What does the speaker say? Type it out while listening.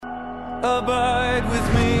Abide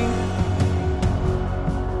with me.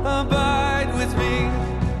 Abide with me.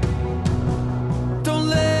 Don't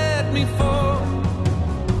let me fall.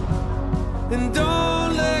 And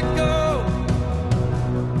don't let go.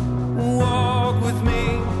 Walk with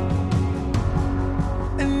me.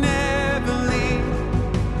 And never leave.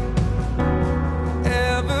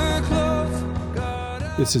 Ever close. God,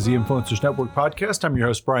 This is the Influencers Network podcast. I'm your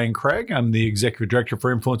host, Brian Craig. I'm the Executive Director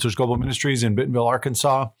for Influencers Global Ministries in Bentonville,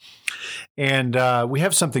 Arkansas. And we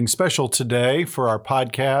have something special today for our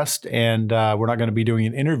podcast. And we're not going to be doing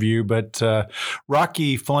an interview, but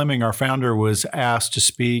Rocky Fleming, our founder, was asked to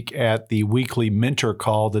speak at the weekly mentor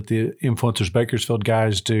call that the Influencers Bakersfield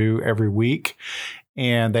guys do every week.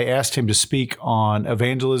 And they asked him to speak on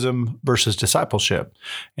evangelism versus discipleship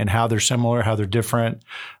and how they're similar, how they're different.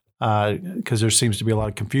 Because there seems to be a lot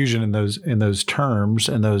of confusion in those terms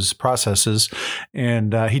and those processes,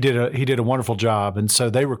 and he did a wonderful job. And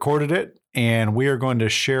so they recorded it, and we are going to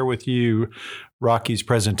share with you Rocky's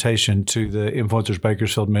presentation to the Influencers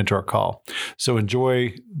Bakersfield Mentor Call. So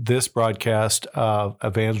enjoy this broadcast of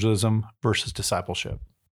evangelism versus discipleship.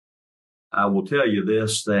 I will tell you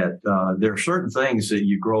this, that there are certain things that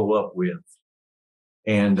you grow up with,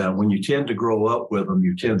 and when you tend to grow up with them,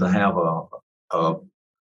 you tend to have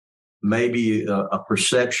maybe a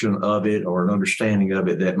perception of it or an understanding of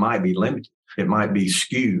it that might be limited. It might be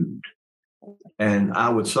skewed. And I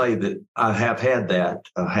would say that I have had that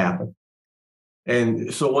happen.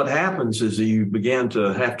 And so what happens is that you begin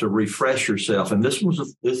to have to refresh yourself. And this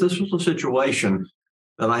was a situation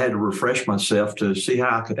that I had to refresh myself to see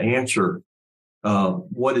how I could answer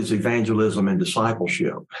what is evangelism and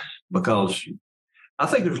discipleship, because I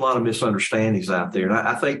think there's a lot of misunderstandings out there, and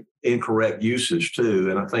I think incorrect usage too.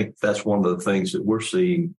 And I think that's one of the things that we're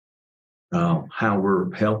seeing, how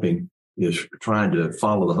we're helping is trying to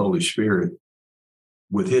follow the Holy Spirit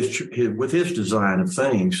with his design of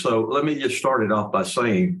things. So let me just start it off by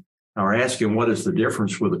saying, or asking, what is the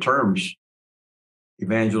difference with the terms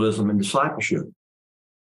evangelism and discipleship?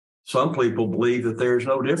 Some people believe that there's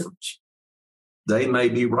no difference. They may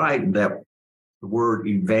be right in that the word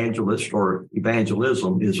evangelist or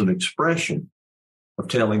evangelism is an expression of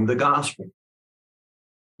telling the gospel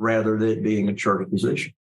rather than it being a church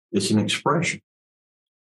position. It's an expression.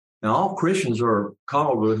 Now, all Christians are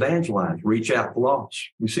called to evangelize, reach out to lost.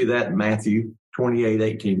 We see that in Matthew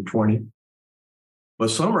 28:18-20. But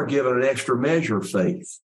some are given an extra measure of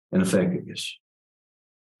faith and effectiveness.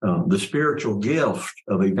 The spiritual gift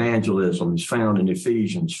of evangelism is found in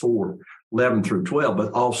Ephesians 4:11-12,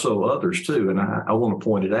 but also others too. And I want to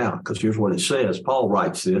point it out because here's what it says. Paul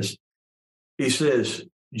writes this. He says,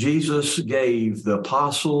 Jesus gave the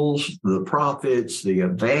apostles, the prophets, the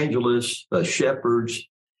evangelists, the shepherds,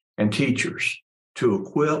 and teachers to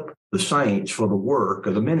equip the saints for the work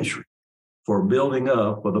of the ministry, for building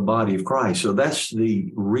up of the body of Christ. So that's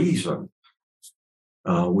the reason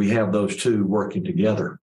we have those two working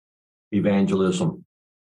together, evangelism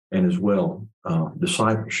and as well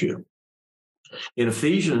discipleship. In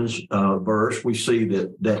Ephesians verse, we see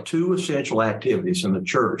that two essential activities in the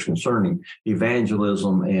church concerning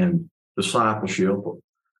evangelism and discipleship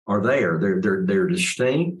are there. They're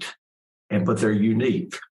distinct, but they're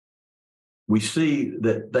unique. We see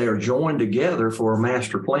that they are joined together for a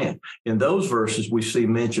master plan. In those verses, we see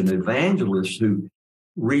mentioned evangelists who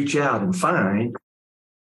reach out and find,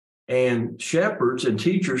 and shepherds and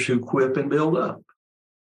teachers who equip and build up.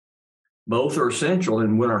 Both are essential,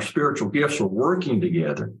 and when our spiritual gifts are working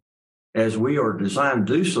together, as we are designed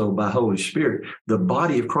to do so by Holy Spirit, the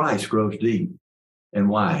body of Christ grows deep and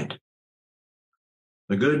wide.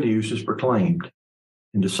 The good news is proclaimed,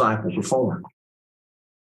 and disciples are formed.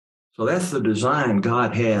 So that's the design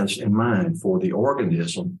God has in mind for the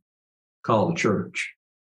organism called the church.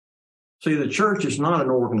 See, the church is not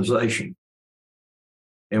an organization.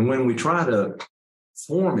 And when we try to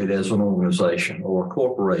form it as an organization or a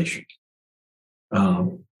corporation,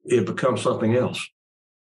 it becomes something else.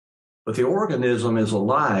 But the organism is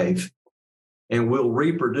alive and will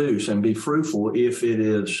reproduce and be fruitful if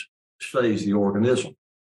it stays the organism.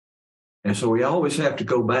 And so we always have to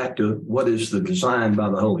go back to what is the design by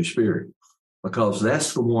the Holy Spirit, because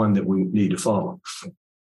that's the one that we need to follow.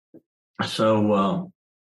 So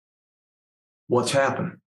what's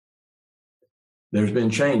happened? There's been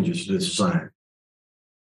changes to the design.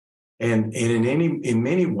 And in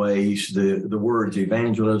many ways, the words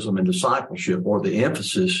evangelism and discipleship, or the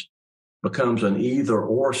emphasis, becomes an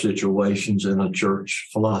either-or situations in a church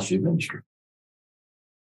philosophy ministry.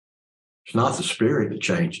 It's not the spirit that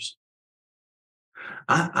changes.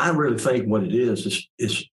 I really think what it is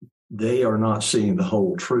they are not seeing the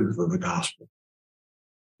whole truth of the gospel.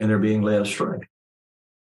 and they're being led astray.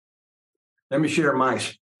 Let me share my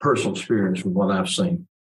personal experience with what I've seen.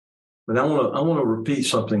 But I want to repeat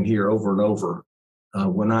something here over and over.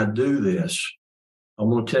 When I do this, I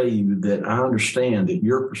want to tell you that I understand that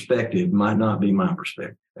your perspective might not be my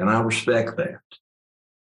perspective, and I respect that.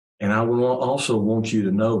 And I will also want you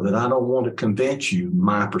to know that I don't want to convince you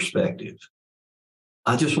my perspective.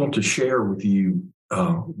 I just want to share with you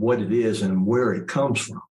what it is and where it comes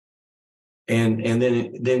from. And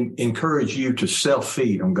then encourage you to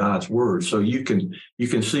self-feed on God's word so you can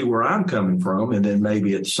see where I'm coming from, and then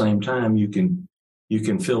maybe at the same time you can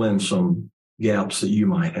fill in some gaps that you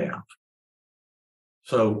might have.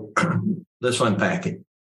 So let's unpack it.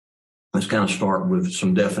 Let's kind of start with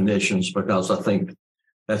some definitions, because I think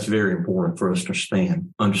that's very important for us to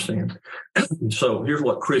understand. So here's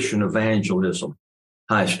what Christian evangelism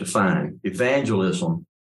has defined. Evangelism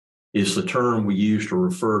is the term we use to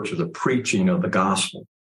refer to the preaching of the gospel.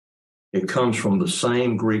 It comes from the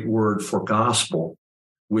same Greek word for gospel,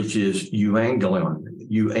 which is euangelion.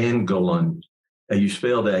 Euangelion. You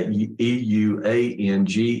spell that Euangelion,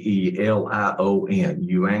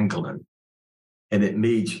 euangelion. And it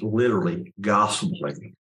means literally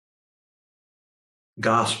gospeling.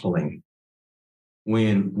 Gospeling.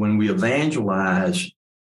 When we evangelize,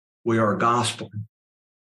 we are gospeling.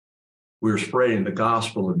 We're spreading the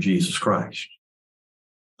gospel of Jesus Christ.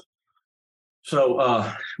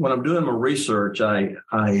 So when I'm doing my research, I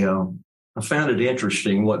found it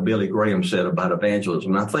interesting what Billy Graham said about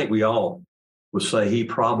evangelism. I think we all would say he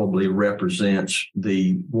probably represents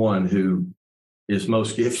the one who is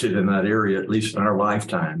most gifted in that area, at least in our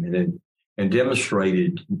lifetime, and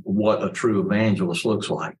demonstrated what a true evangelist looks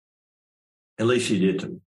like. At least he did to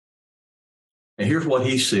me. And here's what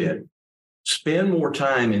he said. Spend more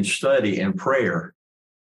time in study and prayer.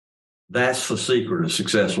 That's the secret of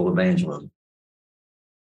successful evangelism.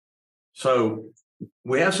 So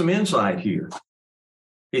we have some insight here.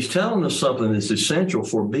 He's telling us something that's essential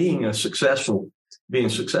for being successful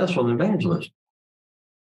in evangelism.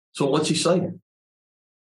 So what's he saying?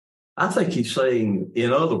 I think he's saying,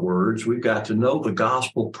 in other words, we've got to know the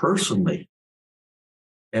gospel personally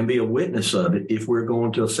and be a witness of it if we're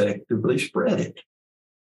going to effectively spread it.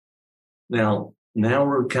 Now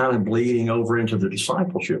we're kind of bleeding over into the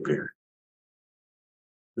discipleship here.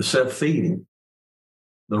 The self-feeding,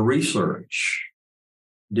 the research,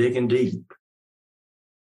 digging deep.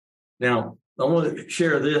 Now, I want to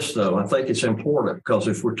share this, though. I think it's important because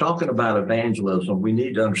if we're talking about evangelism, we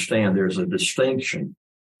need to understand there's a distinction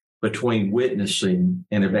between witnessing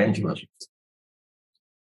and evangelism.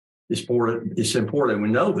 It's important we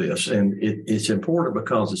know this, and it's important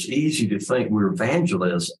because it's easy to think we're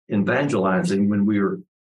evangelizing when we're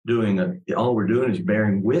all we're doing is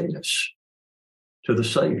bearing witness to the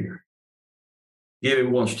Savior.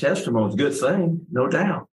 Giving one's testimony is a good thing, no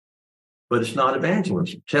doubt, but it's not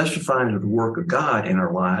evangelism. Testifying to the work of God in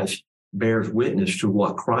our lives bears witness to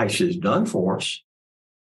what Christ has done for us.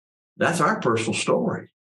 That's our personal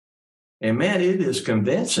story. And man, it is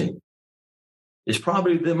convincing. It's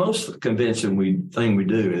probably the most convincing thing we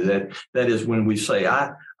do. That is when we say,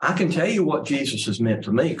 I can tell you what Jesus has meant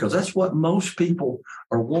to me, because that's what most people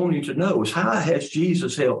are wanting to know is how has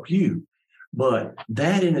Jesus helped you? But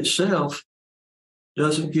that in itself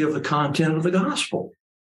doesn't give the content of the gospel.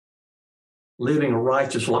 Living a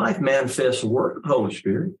righteous life manifests the work of the Holy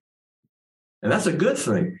Spirit. And that's a good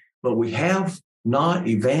thing. But we have not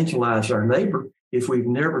evangelized our neighbor if we've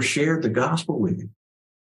never shared the gospel with him.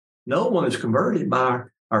 No one is converted by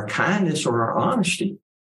our kindness or our honesty.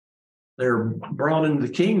 They're brought into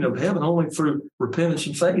the kingdom of heaven only through repentance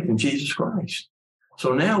and faith in Jesus Christ.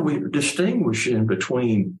 So now we're distinguishing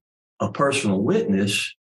between a personal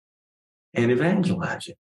witness and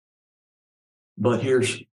evangelizing. But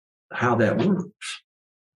here's how that works.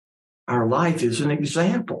 Our life is an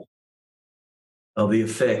example of the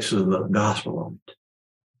effects of the gospel on it.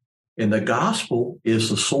 And the gospel is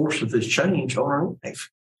the source of this change on our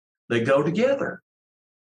life. They go together.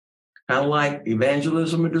 Kind of like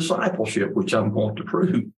evangelism and discipleship, which I'm going to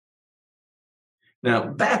prove. Now,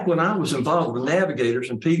 back when I was involved with Navigators,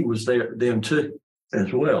 and Pete was there then too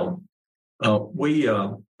as well,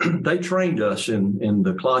 they trained us in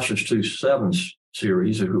the Colossians 2:7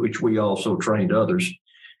 series, which we also trained others,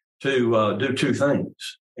 to do two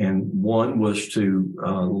things. And one was to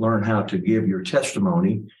learn how to give your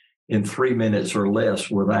testimony in 3 minutes or less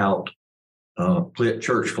without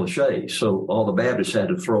church cliches. So all the Baptists had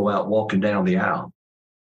to throw out walking down the aisle.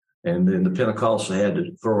 And then the Pentecostals had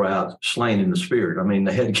to throw out slain in the spirit. I mean,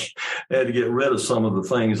 they had to get rid of some of the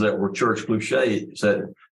things that were church cliches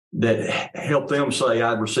that that help them say,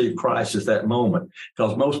 I received Christ at that moment,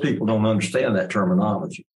 because most people don't understand that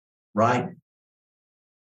terminology, right?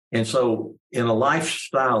 And so in a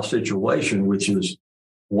lifestyle situation, which is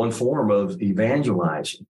one form of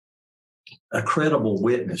evangelizing, a credible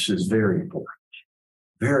witness is very important,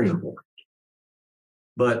 very important.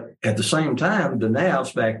 But at the same time, the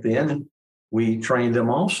NAVs back then, we trained them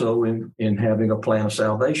also in having a plan of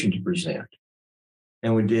salvation to present.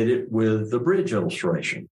 And we did it with the bridge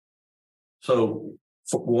illustration. So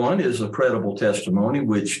one is a credible testimony,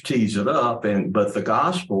 which tees it up, but the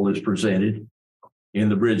gospel is presented in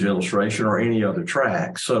the bridge illustration or any other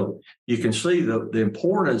track. So you can see the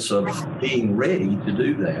importance of being ready to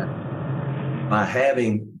do that by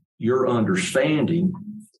having your understanding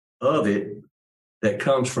of it that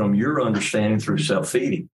comes from your understanding through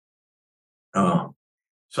self-feeding.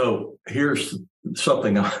 So here's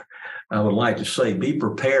something I would like to say: be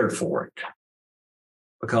prepared for it,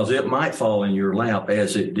 because it might fall in your lap,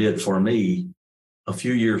 as it did for me a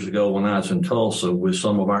few years ago when I was in Tulsa with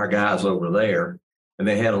some of our guys over there, and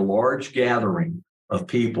they had a large gathering of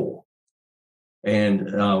people,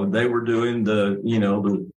 and they were doing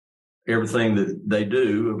the everything that they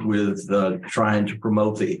do with trying to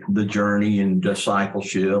promote the journey and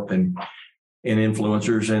discipleship and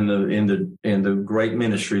influencers in the great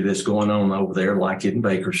ministry that's going on over there, like in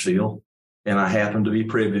Bakersfield. And I happened to be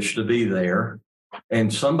privileged to be there.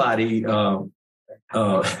 And somebody asked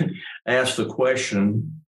the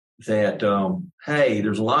question that, hey,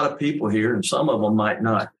 there's a lot of people here, and some of them might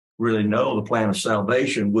not really know the plan of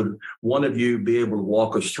salvation. Would one of you be able to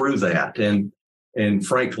walk us through that? And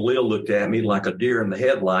Frank Khalil looked at me like a deer in the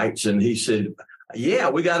headlights, and he said, yeah,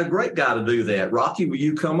 we got a great guy to do that. Rocky, will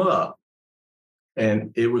you come up?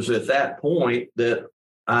 And it was at that point that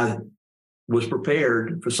I was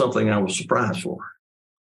prepared for something I was surprised for.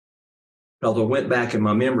 Because I went back in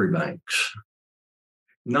my memory banks,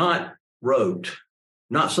 not wrote,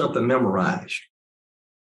 not something memorized,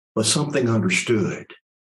 but something understood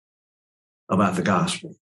about the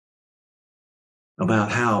gospel,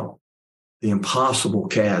 about how the impossible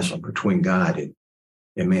chasm between God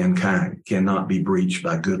and mankind cannot be breached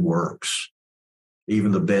by good works.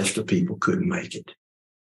 Even the best of people couldn't make it.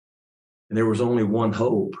 And there was only one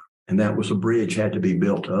hope, and that was a bridge had to be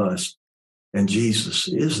built to us. And Jesus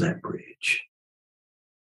is that bridge.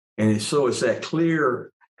 And so it's that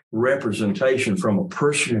clear representation from a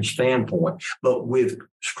personal standpoint, but with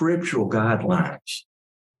scriptural guidelines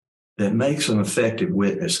that makes an effective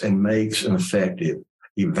witness and makes an effective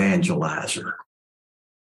evangelizer.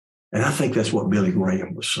 And I think that's what Billy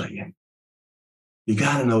Graham was saying. You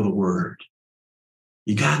got to know the word.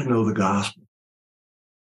 You got to know the gospel.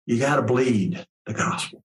 You got to bleed the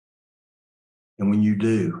gospel. And when you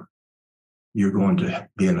do, you're going to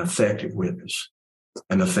be an effective witness,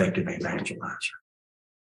 an effective evangelizer.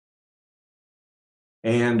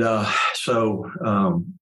 And so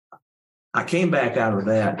I came back out of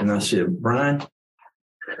that and I said, Brian,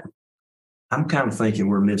 I'm kind of thinking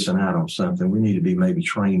we're missing out on something. We need to be maybe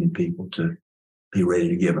training people to be ready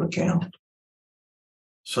to give an account.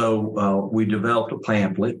 So we developed a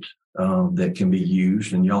pamphlet that can be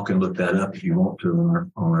used, and y'all can look that up if you want to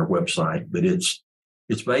on our website. But it's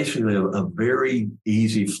basically a very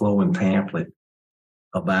easy flowing pamphlet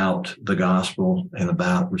about the gospel and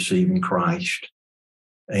about receiving Christ.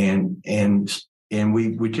 And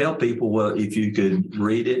we tell people, well, if you could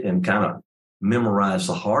read it and kind of memorize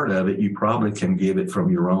the heart of it, you probably can give it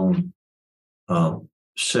from your own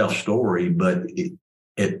self-story, but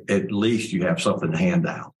at least you have something to hand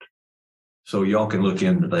out. So y'all can look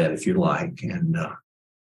into that if you like. And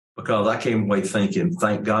because I came away thinking,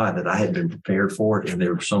 thank God that I had been prepared for it. And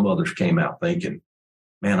there were some others came out thinking,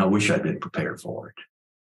 man, I wish I'd been prepared for it.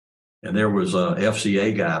 And there was a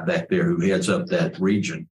FCA guy back there who heads up that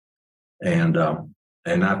region. And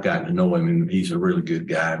I've gotten to know him, and he's a really good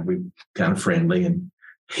guy. And we're kind of friendly. And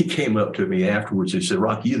he came up to me afterwards. He said,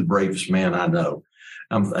 Rocky, you're the bravest man I know.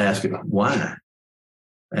 I'm asking, why?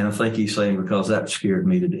 And I think he's saying, because that scared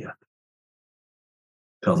me to death.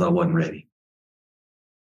 Because I wasn't ready.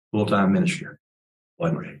 Full-time ministry,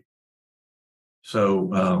 wasn't ready.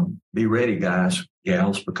 So be ready, guys,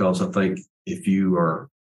 gals, because I think if you are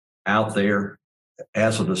out there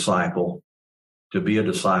as a disciple, to be a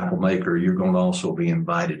disciple maker, you're going to also be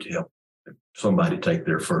invited to help somebody take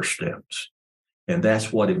their first steps. And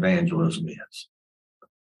that's what evangelism is.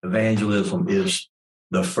 Evangelism is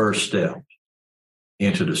the first step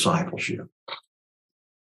into discipleship.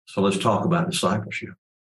 So let's talk about discipleship.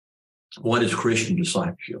 What is Christian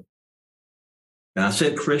discipleship? And I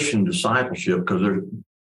said Christian discipleship because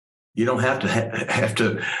you don't have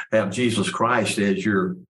to have Jesus Christ as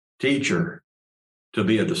your teacher to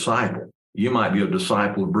be a disciple. You might be a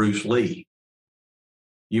disciple of Bruce Lee.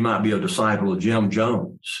 You might be a disciple of Jim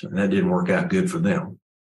Jones, and that didn't work out good for them.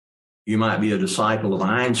 You might be a disciple of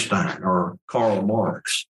Einstein or Karl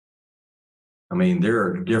Marx. I mean, there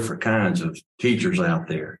are different kinds of teachers out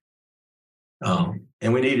there.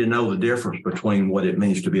 And we need to know the difference between what it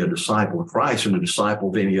means to be a disciple of Christ and a disciple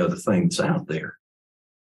of any other thing that's out there.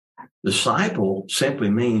 Disciple simply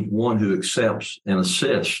means one who accepts and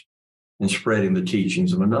assists in spreading the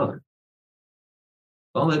teachings of another.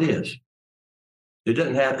 All it is. It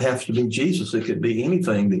doesn't have to be Jesus. It could be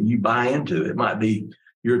anything that you buy into. It might be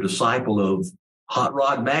you're a disciple of Hot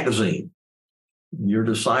Rod Magazine. You're a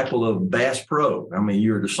disciple of Bass Pro. I mean,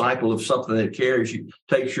 you're a disciple of something that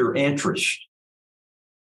takes your interest.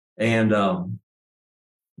 And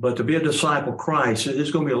but to be a disciple of Christ,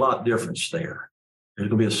 there's going to be a lot of difference there. There's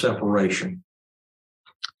going to be a separation.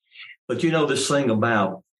 But you know, this thing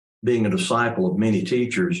about being a disciple of many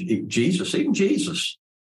teachers, even Jesus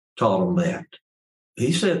taught them that.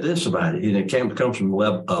 He said this about it, and it comes from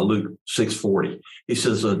Luke 6:40. He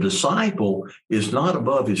says, a disciple is not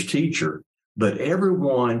above his teacher, but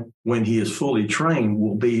everyone, when he is fully trained,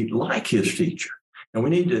 will be like his teacher. And we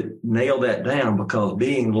need to nail that down, because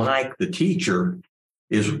being like the teacher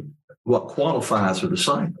is what qualifies a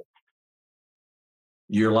disciple.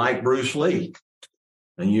 You're like Bruce Lee,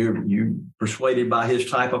 and you're persuaded by his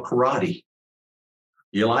type of karate.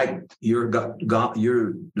 You're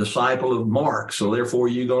a disciple of Marx, so therefore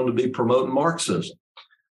you're going to be promoting Marxism.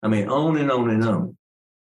 I mean, on and on and on.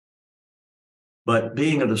 But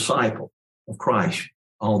being a disciple of Christ,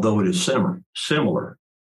 although it is similar,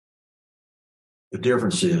 the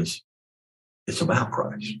difference is it's about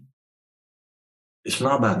Christ. It's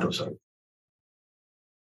not about those others.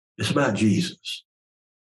 It's about Jesus.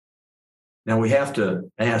 Now we have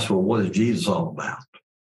to ask, well, what is Jesus all about?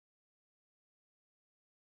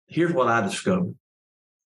 Here's what I discovered.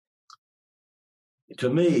 To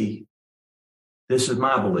me, this is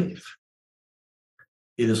my belief.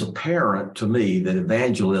 It is apparent to me that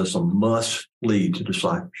evangelism must lead to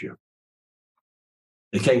discipleship.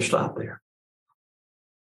 It can't stop there.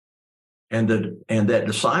 And that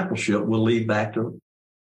discipleship will lead back to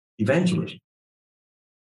evangelism.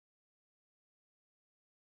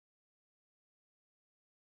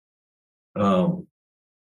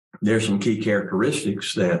 There's some key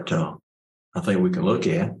characteristics that I think we can look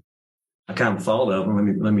at. I kind of thought of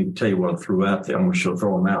them. Let me tell you what I threw out there. I'm going to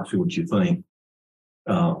throw them out, see what you think.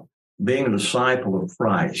 Being a disciple of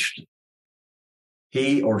Christ,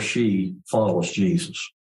 he or she follows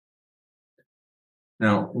Jesus.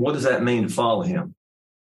 Now, what does that mean to follow him?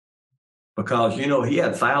 Because, you know, he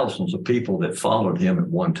had thousands of people that followed him at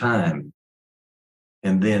one time,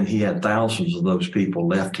 and then he had thousands of those people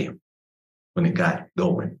left him when it got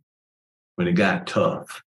going, when it got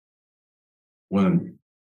tough, when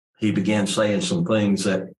he began saying some things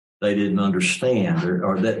that they didn't understand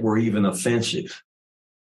or that were even offensive.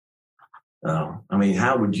 I mean,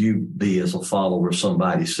 how would you be as a follower if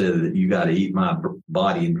somebody said that you got to eat my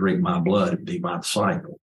body and drink my blood and be my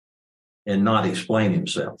disciple, and not explain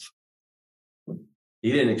himself?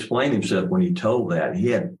 He didn't explain himself when he told that. He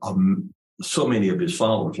had so many of his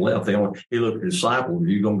followers left. He looked at the disciples, are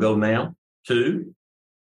you going to go now too?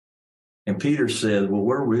 And Peter said, well,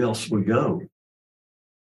 where else would we go?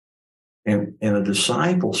 And a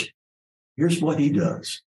disciple, here's what he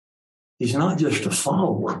does. He's not just a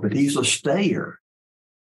follower, but he's a stayer.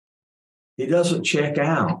 He doesn't check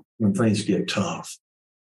out when things get tough.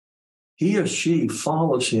 He or she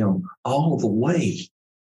follows him all the way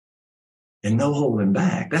and no holding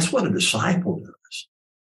back. That's what a disciple does.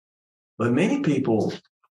 But many people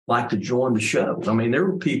like to join the show. I mean, there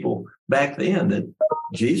were people back then that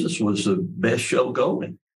Jesus was the best show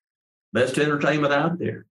going, best entertainment out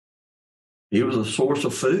there. He was a source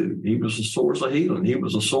of food. He was a source of healing. He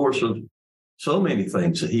was a source of so many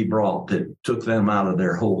things that he brought that took them out of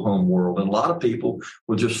their whole home world. And a lot of people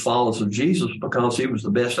were just followers of Jesus because he was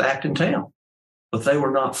the best act in town. But they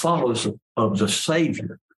were not followers of the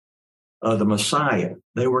Savior, of the Messiah.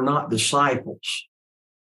 They were not disciples.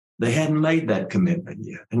 They hadn't made that commitment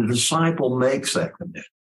yet. And the disciple makes that commitment.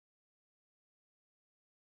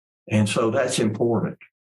 And so that's important.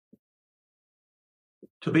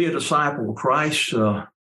 To be a disciple of Christ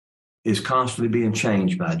is constantly being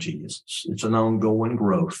changed by Jesus. It's an ongoing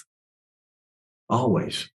growth,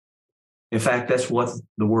 always. In fact, that's what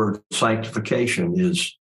the word sanctification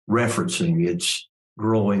is referencing. It's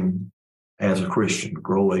growing as a Christian,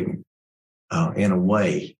 growing in a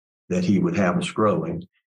way that he would have us growing.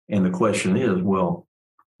 And the question is, well,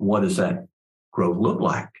 what does that growth look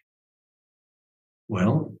like?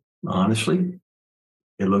 Well, Honestly,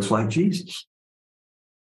 it looks like Jesus.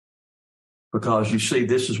 Because you see,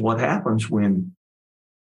 this is what happens when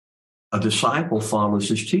a disciple follows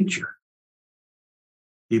his teacher.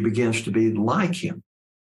 He begins to be like him.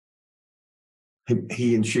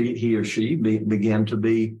 He or she began to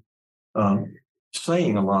be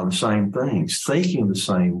saying a lot of the same things, thinking the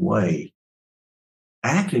same way,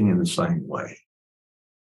 acting in the same way.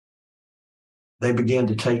 They began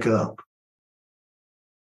to take up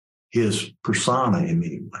his persona in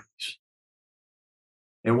many ways.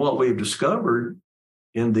 And what we've discovered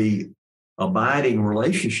in the abiding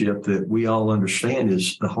relationship that we all understand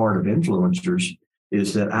is the heart of influencers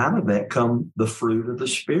is that out of that come the fruit of the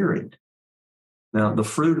Spirit. Now, the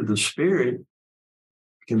fruit of the Spirit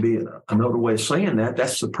can be another way of saying that.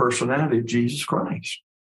 That's the personality of Jesus Christ.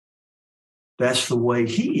 That's the way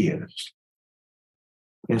he is.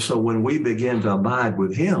 And so when we begin to abide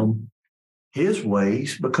with him, his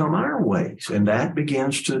ways become our ways. And that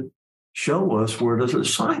begins to show us where the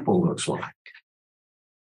disciple looks like.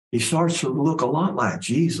 He starts to look a lot like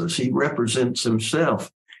Jesus. He represents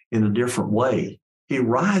himself in a different way. He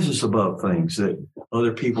rises above things that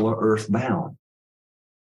other people are earthbound,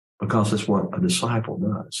 because that's what a disciple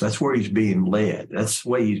does. That's where he's being led. That's the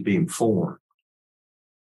way he's being formed.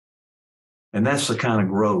 And that's the kind of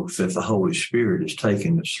growth that the Holy Spirit is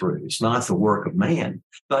taking us through. It's not the work of man.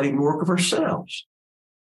 It's not even the work of ourselves.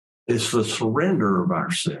 It's the surrender of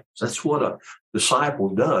ourselves. That's what a disciple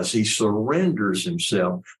does. He surrenders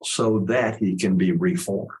himself so that he can be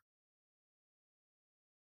reformed.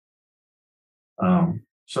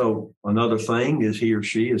 So another thing is he or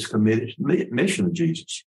she is committed to the mission of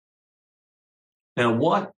Jesus. Now,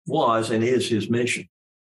 what was and is his mission?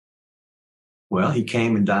 Well, he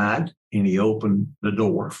came and died, and he opened the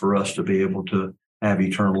door for us to be able to have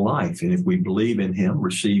eternal life. And if we believe in him,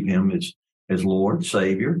 receive him as Lord,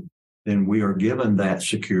 Savior, then we are given that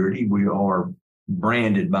security. We are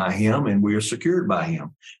branded by him, and we are secured by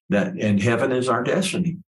him. And heaven is our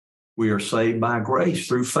destiny. We are saved by grace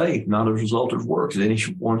through faith, not as a result of works.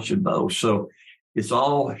 Anyone should boast. So it's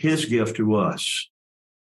all his gift to us.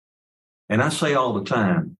 And I say all the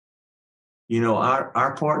time, you know,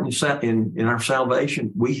 our part in our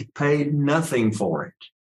salvation, we paid nothing for it.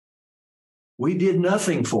 We did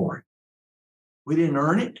nothing for it. We didn't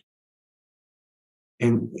earn it.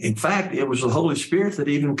 And in fact, it was the Holy Spirit that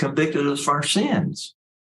even convicted us for our sins.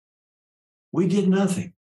 We did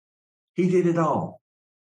nothing. He did it all.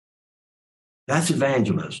 That's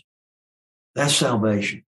evangelism. That's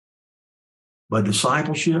salvation. But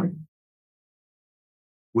discipleship,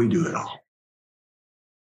 we do it all.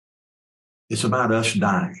 It's about us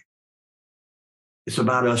dying. It's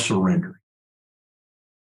about us surrendering.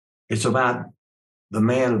 It's about the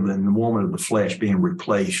man and the woman of the flesh being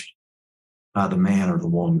replaced by the man or the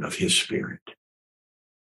woman of his Spirit.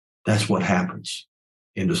 That's what happens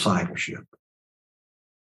in discipleship.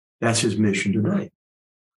 That's his mission today.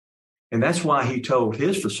 And that's why he told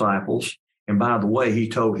his disciples, and by the way, he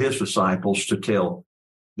told his disciples to tell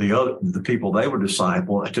the people they were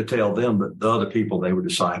disciple, to tell them that the other people they were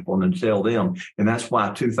disciple, and to tell them. And that's why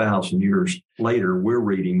 2,000 years later, we're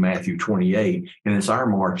reading Matthew 28, and it's our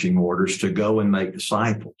marching orders to go and make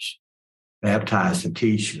disciples, baptize and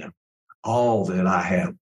teach them all that I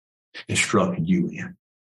have instructed you in.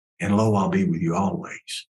 And lo, I'll be with you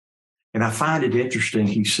always. And I find it interesting.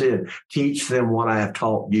 He said, teach them what I have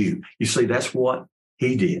taught you. You see, that's what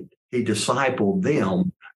he did. He discipled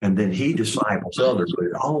them, and then he disciples others. But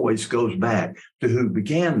it always goes back to who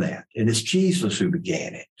began that. And it's Jesus who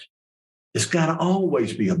began it. It's got to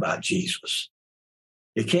always be about Jesus.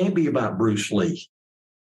 It can't be about Bruce Lee.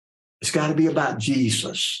 It's got to be about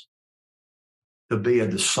Jesus to be a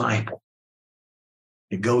disciple.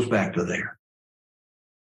 It goes back to there.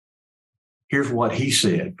 Here's what he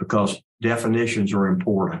said, because definitions are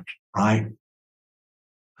important, right?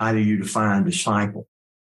 How do you define disciple?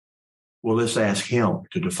 Well, let's ask him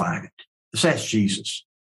to define it. Let's ask Jesus.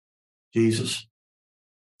 Jesus,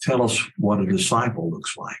 tell us what a disciple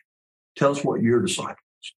looks like. Tell us what your disciple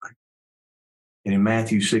looks like. And in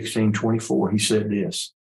Matthew 16:24, he said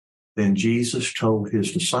this, then Jesus told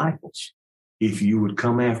his disciples, if you would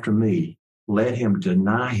come after me, let him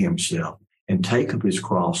deny himself and take up his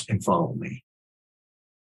cross and follow me.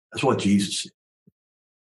 That's what Jesus said.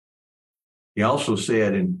 He also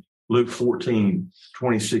said in Luke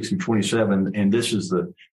 14:26 and 27, and this is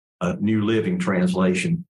the New Living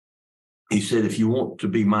Translation. He said, if you want to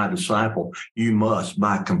be my disciple, you must,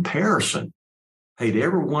 by comparison, hate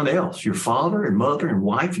everyone else, your father and mother and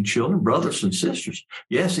wife and children, brothers and sisters.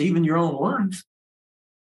 Yes, even your own life.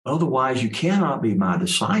 Otherwise, you cannot be my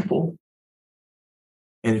disciple.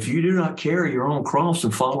 And if you do not carry your own cross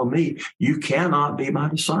and follow me, you cannot be my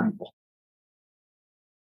disciple.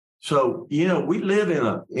 So, we live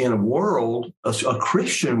in a world, a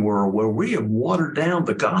Christian world, where we have watered down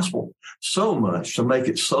the gospel so much to make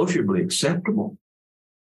it socially acceptable.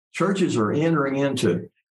 Churches are entering into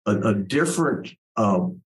a different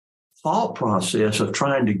thought process of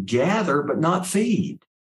trying to gather but not feed.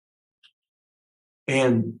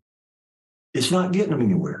 And it's not getting them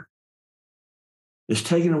anywhere. It's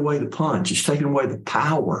taking away the punch. It's taking away the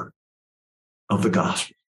power of the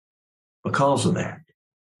gospel because of that.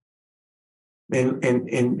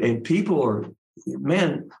 And people are,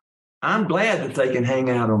 man, I'm glad that they can hang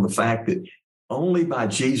out on the fact that only by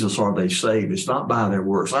Jesus are they saved. It's not by their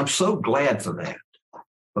works. I'm so glad for that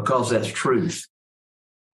because that's truth.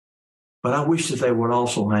 But I wish that they would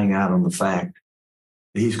also hang out on the fact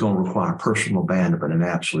that he's going to require personal abandonment and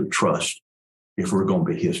absolute trust if we're going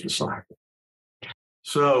to be his disciple.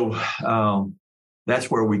 So that's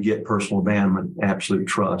where we get personal abandonment, absolute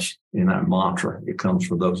trust in that mantra. It comes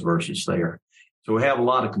from those verses there. So we have a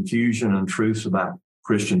lot of confusion and untruths about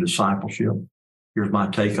Christian discipleship. Here's my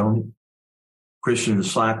take on it. Christian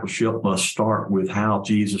discipleship must start with how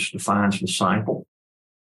Jesus defines disciple.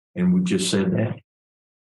 And we just said that.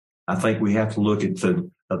 I think we have to look at the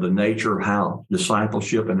nature of how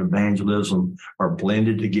discipleship and evangelism are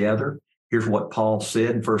blended together. Here's what Paul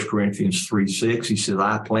said in 1 Corinthians 3:6. He said,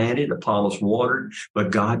 I planted, Apollos watered, but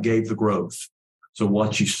God gave the growth. So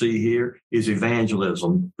what you see here is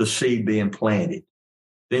evangelism, the seed being planted.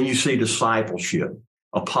 Then you see discipleship,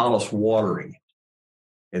 Apollos watering it.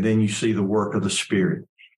 And then you see the work of the Spirit.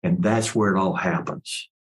 And that's where it all happens.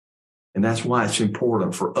 And that's why it's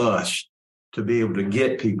important for us to be able to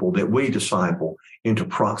get people that we disciple into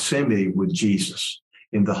proximity with Jesus,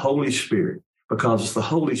 in the Holy Spirit, because it's the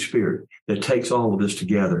Holy Spirit that takes all of this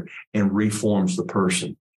together and reforms the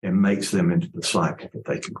person and makes them into the disciple that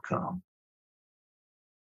they can become.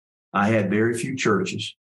 I had very few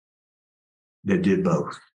churches that did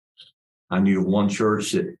both. I knew of one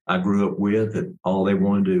church that I grew up with that all they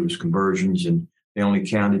wanted to do was conversions, and they only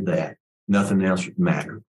counted that. Nothing else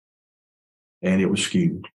mattered. And it was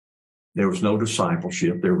skewed. There was no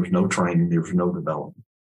discipleship. There was no training. There was no development.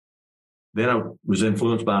 Then I was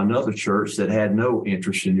influenced by another church that had no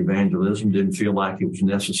interest in evangelism, didn't feel like it was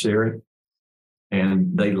necessary.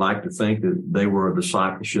 And they like to think that they were a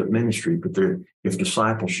discipleship ministry. But if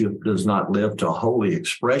discipleship does not live to a holy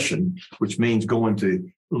expression, which means going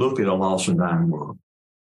to look at a lost and dying world,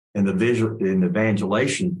 and the vision and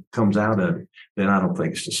evangelization comes out of it, then I don't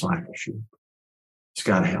think it's discipleship. It's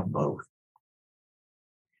got to have both.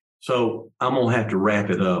 So I'm going to have to wrap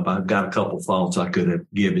it up. I've got a couple thoughts I could have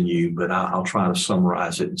given you, but I'll try to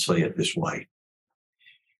summarize it and say it this way.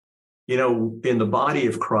 In the body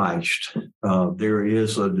of Christ, there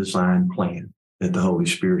is a design plan that the Holy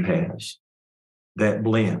Spirit has that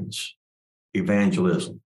blends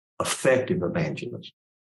evangelism, effective evangelism,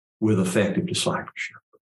 with effective discipleship.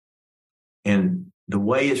 And the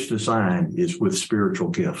way it's designed is with spiritual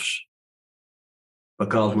gifts,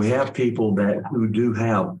 because we have people who do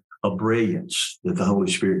have a brilliance that the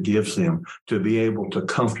Holy Spirit gives them to be able to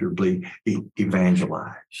comfortably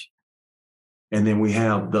evangelize. And then we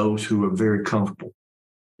have those who are very comfortable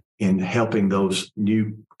in helping those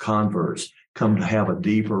new converts come to have a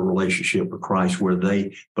deeper relationship with Christ where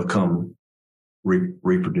they become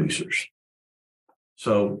reproducers.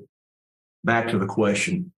 So back to the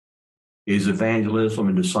question, is evangelism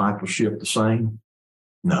and discipleship the same?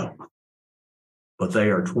 No. But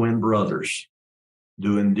they are twin brothers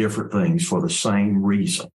doing different things for the same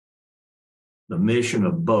reason. The mission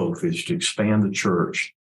of both is to expand the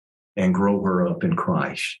church and grow her up in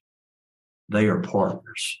Christ. They are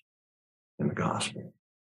partners in the gospel.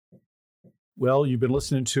 Well, you've been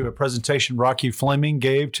listening to a presentation Rocky Fleming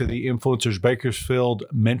gave to the Influencers Bakersfield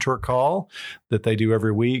Mentor Call that they do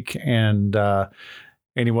every week. And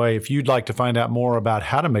anyway, if you'd like to find out more about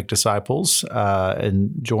how to make disciples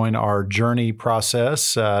and join our journey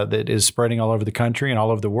process that is spreading all over the country and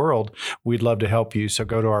all over the world, we'd love to help you. So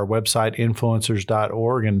go to our website,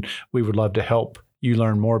 influencers.org, and we would love to help you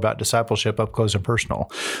learn more about discipleship up close and personal.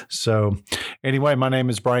 So anyway, my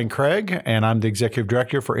name is Brian Craig, and I'm the Executive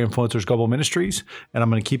Director for Influencers Global Ministries, and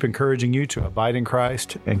I'm going to keep encouraging you to abide in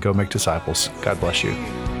Christ and go make disciples. God bless you.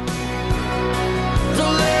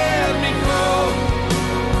 Don't let me go,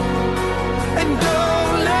 and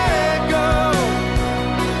don't let go.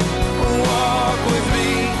 Walk with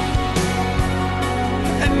me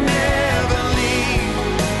and never leave.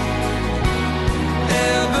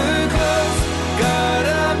 Ever close, God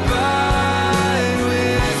abide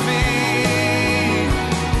with me.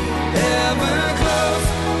 Ever close.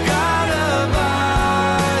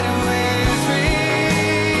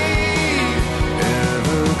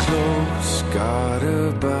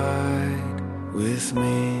 with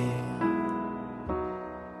me.